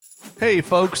Hey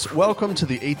folks, welcome to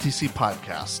the ATC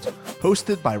Podcast,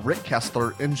 hosted by Rick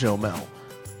Kessler and Joe Mell.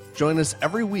 Join us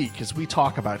every week as we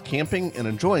talk about camping and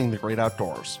enjoying the great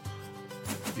outdoors.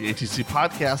 The ATC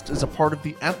Podcast is a part of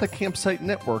the At the Campsite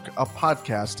network of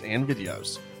podcasts and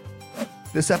videos.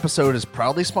 This episode is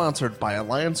proudly sponsored by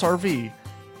Alliance RV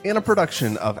and a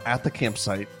production of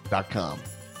atthecampsite.com.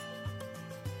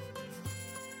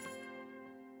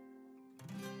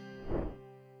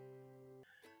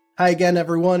 Hi again,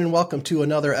 everyone, and welcome to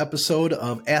another episode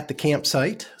of At the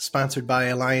Campsite, sponsored by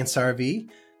Alliance RV.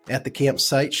 At the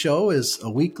Campsite Show is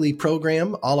a weekly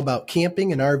program all about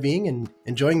camping and RVing and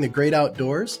enjoying the great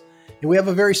outdoors. And we have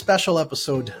a very special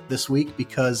episode this week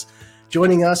because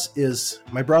joining us is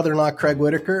my brother-in-law, Craig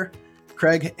Whitaker.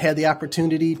 Craig had the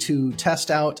opportunity to test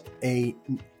out a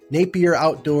Napier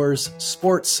Outdoors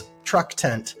Sportz truck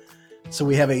tent. So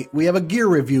we have a gear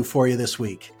review for you this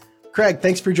week. Craig,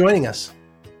 thanks for joining us.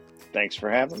 Thanks for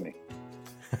having me.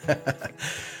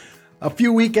 A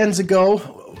few weekends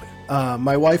ago,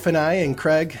 my wife and I and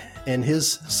Craig and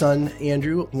his son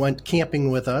Andrew went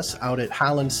camping with us out at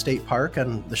Holland State Park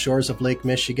on the shores of Lake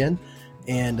Michigan.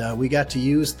 And we got to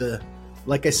use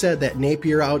like I said, that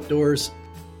Napier Outdoors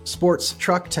Sportz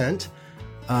truck tent.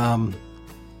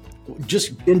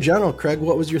 Just in general, Craig,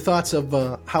 what was your thoughts of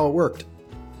how it worked?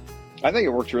 I think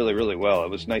it worked really, really well. It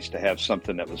was nice to have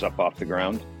something that was up off the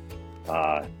ground.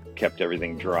 Kept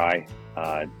everything dry,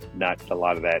 not a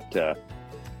lot of that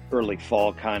early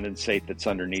fall condensate that's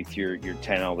underneath your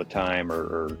tent all the time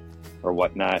or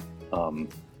whatnot.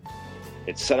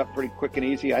 It's set up pretty quick and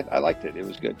easy. I liked it. It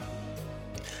was good.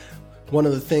 One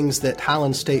of the things that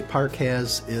Holland State Park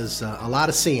has is a lot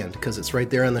of sand because it's right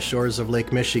there on the shores of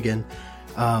Lake Michigan.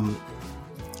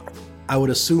 I would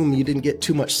assume you didn't get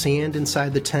too much sand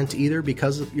inside the tent either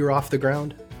because you're off the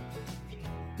ground?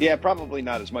 Yeah, probably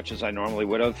not as much as I normally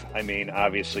would have. I mean,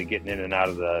 obviously getting in and out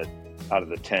of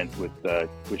the tent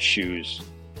with shoes,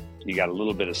 you got a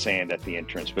little bit of sand at the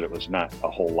entrance, but it was not a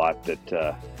whole lot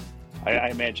that I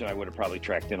imagine I would have probably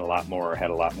tracked in a lot more or had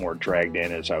a lot more dragged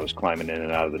in as I was climbing in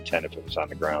and out of the tent if it was on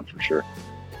the ground for sure.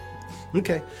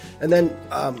 Okay. And then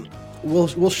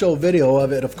we'll show video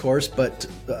of it, of course, but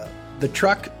the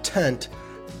truck tent,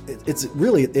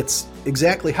 it's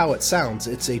exactly how it sounds.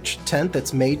 It's a tent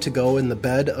that's made to go in the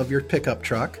bed of your pickup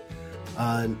truck.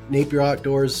 Napier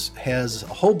Outdoors has a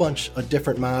whole bunch of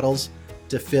different models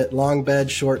to fit long bed,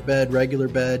 short bed, regular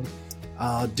bed,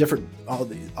 all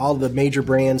the major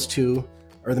brands too,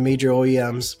 or the major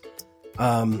OEMs.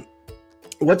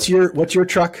 What's your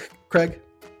truck, Craig?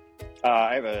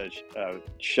 I have a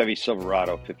Chevy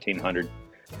Silverado 1500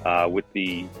 with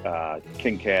the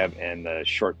king cab and the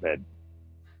short bed.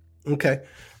 Okay.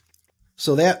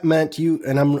 So that meant you,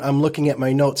 and I'm looking at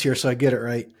my notes here so I get it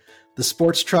right. The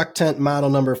sports truck tent model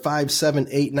number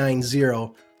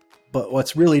 57890. But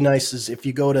what's really nice is if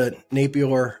you go to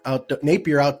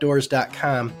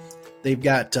napieroutdoors.com, they've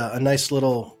got a nice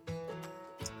little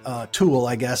tool,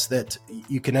 I guess, that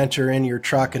you can enter in your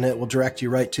truck and it will direct you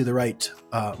right to the right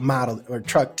model or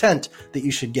truck tent that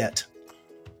you should get.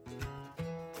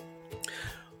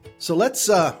 So let's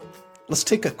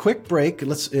take a quick break and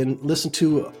listen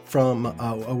to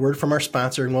a word from our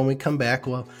sponsor. And when we come back,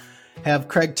 we'll have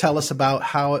Craig tell us about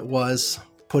how it was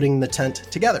putting the tent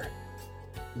together.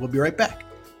 We'll be right back.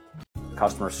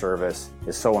 Customer service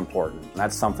is so important. And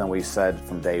that's something we said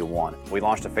from day one. We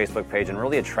launched a Facebook page and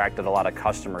really attracted a lot of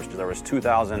customers. There was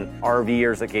 2,000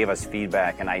 RVers that gave us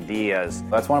feedback and ideas.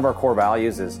 That's one of our core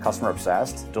values is customer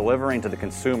obsessed, delivering to the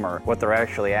consumer what they're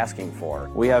actually asking for.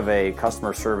 We have a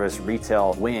customer service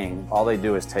retail wing. All they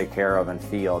do is take care of and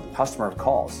field customer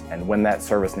calls. And when that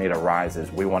service need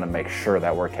arises, we want to make sure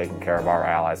that we're taking care of our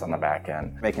allies on the back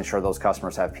end, making sure those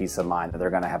customers have peace of mind that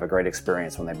they're going to have a great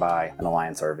experience when they buy an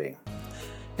Alliance RV.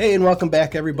 Hey, and welcome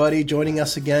back, everybody. Joining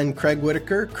us again, Craig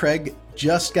Whitaker. Craig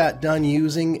just got done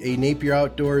using a Napier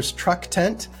Outdoors truck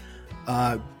tent.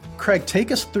 Craig,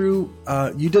 take us through,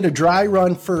 you did a dry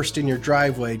run first in your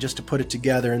driveway just to put it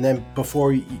together, and then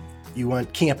before you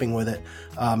went camping with it.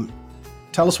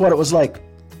 Tell us what it was like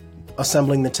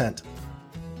assembling the tent.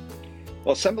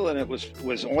 Well, assembling it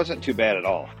wasn't too bad at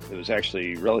all. It was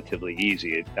actually relatively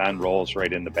easy. It unrolls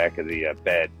right in the back of the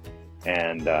bed.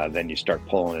 And then you start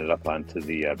pulling it up onto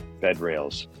the bed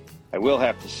rails. I will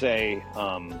have to say,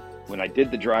 when I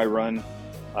did the dry run,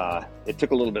 it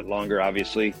took a little bit longer,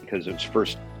 obviously, because it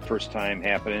was first time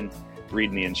happening,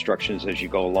 reading the instructions as you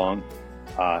go along.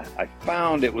 I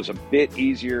found it was a bit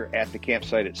easier at the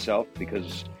campsite itself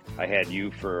because I had you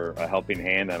for a helping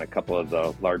hand on a couple of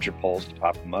the larger poles to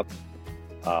pop them up.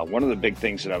 One of the big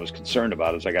things that I was concerned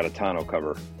about is I got a tonneau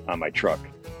cover on my truck.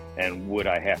 and would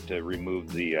I have to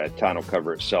remove the tonneau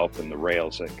cover itself and the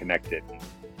rails that connect it?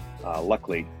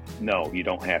 Luckily, no, you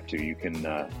don't have to. You can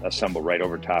assemble right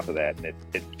over top of that, and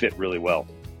it fit really well.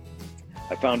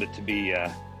 I found it to be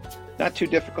not too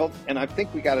difficult, and I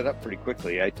think we got it up pretty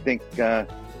quickly. I think when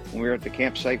we were at the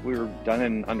campsite, we were done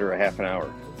in under a half an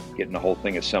hour, getting the whole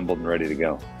thing assembled and ready to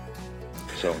go.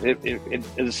 So it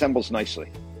assembles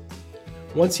nicely.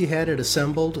 Once you had it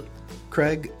assembled,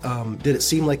 Craig, did it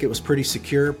seem like it was pretty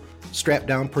secure, strapped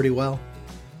down pretty well?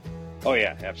 Oh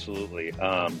yeah, absolutely.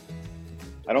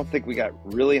 I don't think we got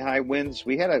really high winds.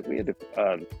 We had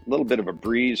a little bit of a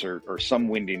breeze or some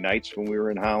windy nights when we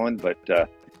were in Holland, but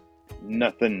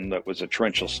nothing that was a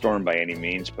torrential storm by any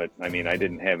means. But I mean, I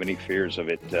didn't have any fears of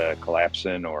it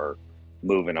collapsing or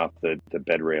moving off the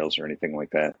bed rails or anything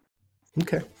like that.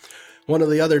 Okay. One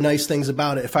of the other nice things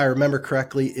about it, if I remember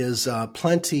correctly, is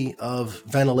plenty of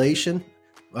ventilation.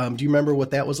 Do you remember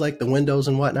what that was like, the windows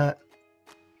and whatnot?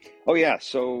 Oh yeah,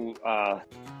 so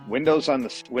windows on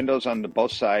the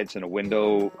both sides, and a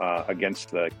window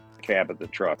against the cab of the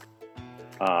truck,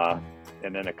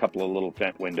 and then a couple of little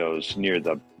vent windows near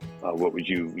the what would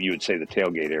you would say the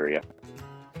tailgate area.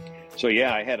 So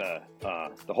yeah, I had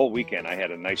the whole weekend I had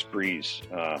a nice breeze,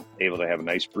 able to have a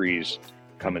nice breeze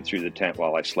coming through the tent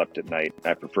while I slept at night.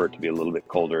 I prefer it to be a little bit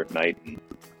colder at night, and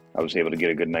I was able to get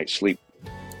a good night's sleep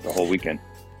the whole weekend.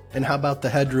 And how about the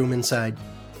headroom inside?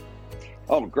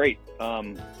 Oh, great.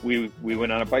 We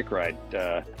went on a bike ride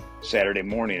Saturday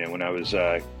morning, and when I was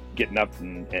getting up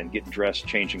and getting dressed,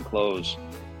 changing clothes,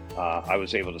 I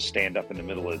was able to stand up in the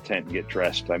middle of the tent and get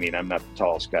dressed. I mean, I'm not the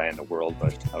tallest guy in the world,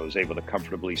 but I was able to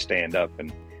comfortably stand up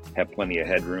and have plenty of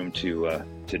headroom to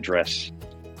dress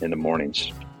in the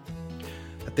mornings.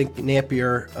 I think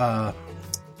Napier,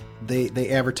 they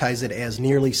advertise it as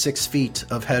nearly 6 feet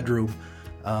of headroom.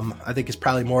 I think it's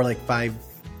probably more like 5'8",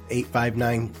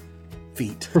 5'9"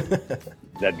 feet.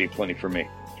 That'd be plenty for me.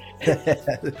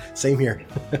 Same here.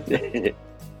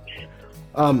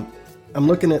 I'm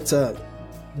looking at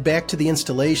back to the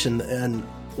installation, and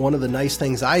one of the nice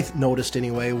things I noticed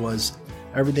anyway was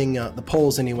everything, the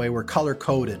poles anyway, were color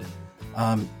coded.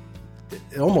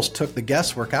 It almost took the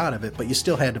guesswork out of it, but you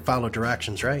still had to follow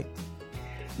directions, right?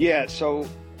 Yeah, so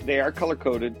they are color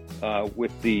coded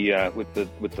with the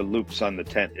loops on the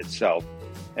tent itself,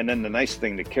 and then the nice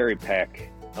thing, the carry pack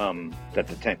that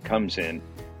the tent comes in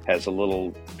has a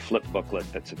little flip booklet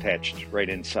that's attached right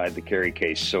inside the carry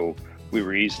case. So we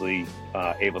were easily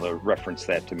able to reference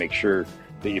that to make sure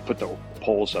that you put the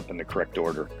poles up in the correct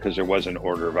order, because there was an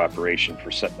order of operation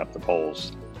for setting up the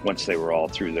poles once they were all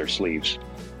through their sleeves.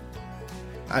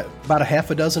 About a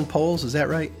half a dozen poles, is that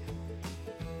right?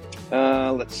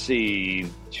 Let's see,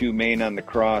 2 main on the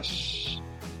cross,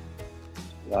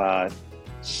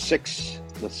 6,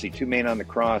 let's see, 2 main on the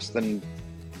cross, then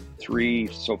 3,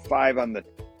 so 5 on the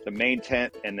main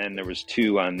tent, and then there was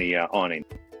 2 on the awning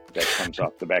that comes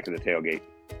off the back of the tailgate.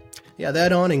 Yeah,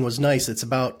 that awning was nice. It's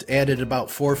added about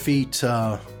 4 feet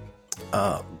of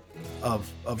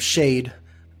shade,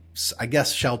 I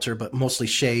guess shelter, but mostly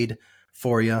shade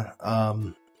for you.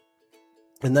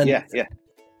 And then yeah.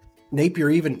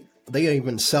 Napier they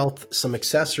even sell some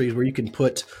accessories where you can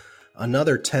put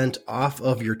another tent off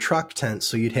of your truck tent,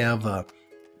 so you'd have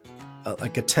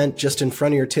like a tent just in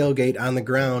front of your tailgate on the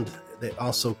ground that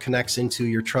also connects into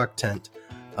your truck tent.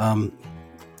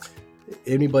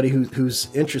 Anybody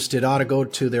who's interested ought to go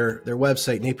to their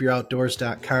website,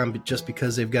 napieroutdoors.com, just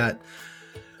because they've got,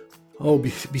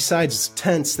 besides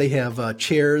tents, they have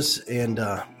chairs, and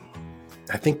I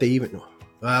think they even,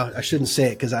 well, I shouldn't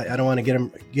say it because I don't want to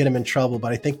get them in trouble,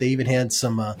 but I think they even had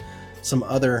some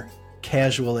other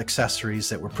casual accessories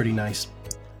that were pretty nice.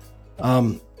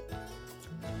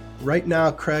 Right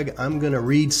now, Craig, I'm going to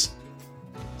read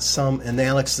some, and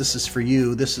Alex, this is for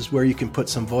you. This is where you can put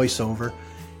some voiceover.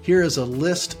 Here is a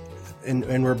list, and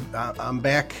I'm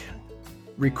back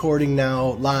recording now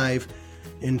live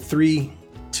in 3,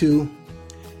 2.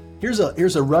 Here's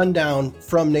a rundown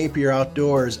from Napier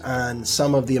Outdoors on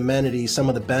some of the amenities, some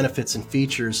of the benefits and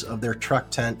features of their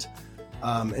truck tent.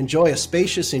 Enjoy a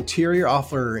spacious interior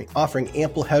offering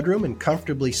ample headroom and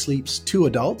comfortably sleeps 2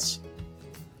 adults.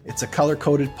 It's a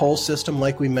color-coded pole system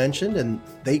like we mentioned, and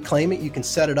they claim it. You can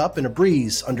set it up in a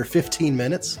breeze under 15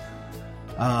 minutes.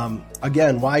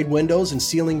 Again, wide windows and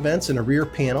ceiling vents in a rear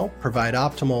panel provide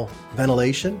optimal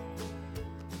ventilation.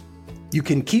 You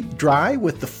can keep dry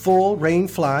with the full rain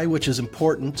fly, which is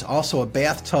important. Also a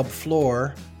bathtub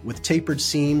floor with tapered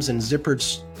seams and zippered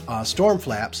storm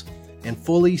flaps and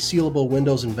fully sealable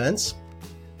windows and vents.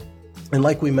 And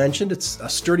like we mentioned, it's a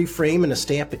sturdy frame and a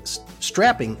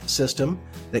strapping system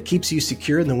that keeps you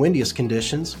secure in the windiest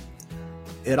conditions.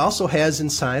 It also has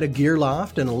inside a gear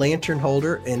loft and a lantern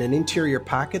holder and an interior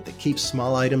pocket that keeps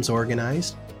small items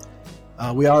organized.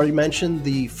 We already mentioned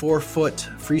the 4-foot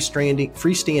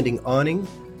freestanding awning,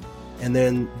 and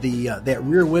then that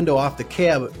rear window off the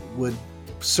cab would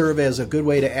serve as a good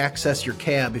way to access your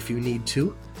cab if you need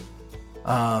to.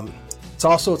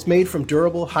 It's made from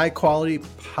durable, high-quality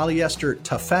polyester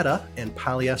taffeta and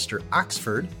polyester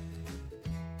Oxford,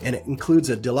 and it includes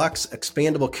a deluxe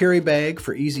expandable carry bag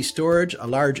for easy storage, a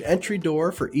large entry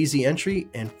door for easy entry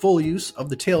and full use of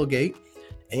the tailgate,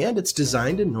 and it's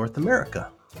designed in North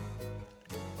America.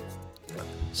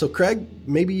 So, Craig,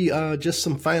 maybe just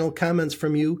some final comments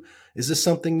from you. Is this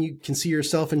something you can see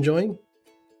yourself enjoying?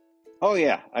 Oh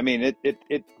yeah, I mean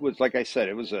it was, like I said,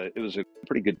 it was a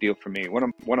pretty good deal for me.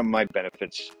 One of my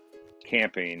benefits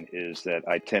camping is that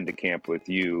I tend to camp with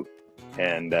you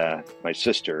and my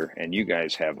sister, and you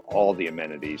guys have all the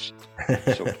amenities.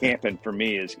 So camping for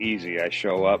me is easy. I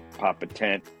show up, pop a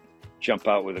tent, jump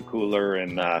out with a cooler,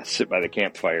 and sit by the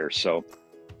campfire. So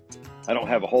I don't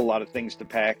have a whole lot of things to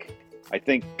pack. I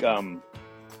think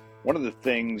one of the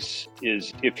things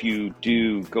is, if you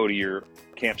do go to your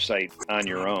campsite on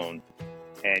your own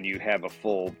and you have a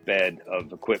full bed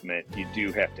of equipment, you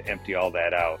do have to empty all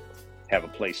that out, have a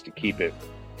place to keep it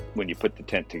when you put the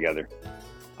tent together.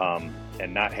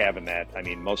 And not having that, I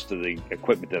mean, most of the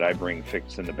equipment that I bring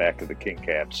fits in the back of the king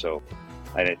cab, so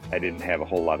I didn't have a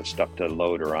whole lot of stuff to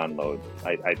load or unload.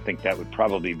 I think that would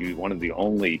probably be one of the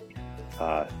only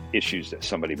issues that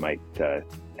somebody might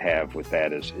have with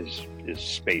that is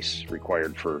space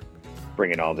required for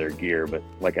bringing all their gear. But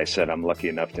like I said, I'm lucky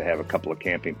enough to have a couple of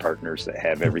camping partners that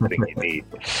have everything you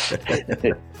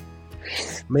need.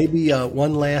 Maybe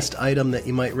one last item that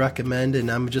you might recommend, and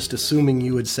I'm just assuming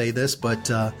you would say this, but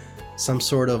some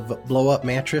sort of blow-up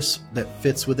mattress that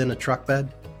fits within a truck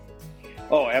bed?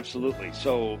 Oh, absolutely.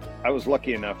 So I was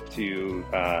lucky enough to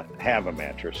have a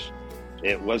mattress.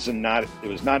 It was not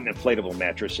an inflatable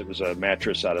mattress. It was a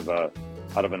mattress out of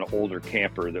an older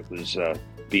camper that was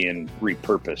being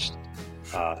repurposed.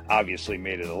 Obviously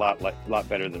made it a lot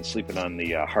better than sleeping on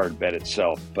the hard bed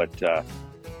itself. But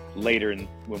later,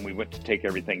 when we went to take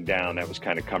everything down, that was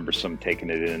kind of cumbersome, taking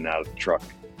it in and out of the truck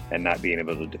and not being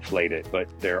able to deflate it. But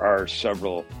there are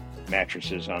several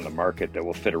mattresses on the market that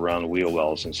will fit around wheel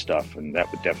wells and stuff, and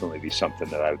that would definitely be something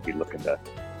that I would be looking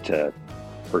to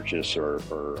purchase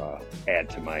or add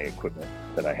to my equipment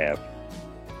that I have.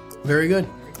 Very good.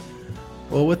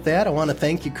 Well, with that, I want to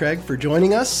thank you, Craig, for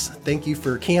joining us. Thank you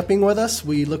for camping with us.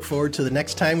 We look forward to the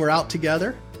next time we're out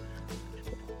together.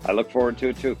 I look forward to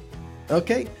it too.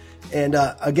 Okay. And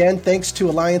again, thanks to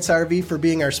Alliance RV for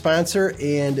being our sponsor.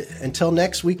 And until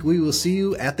next week, we will see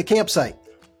you at the campsite.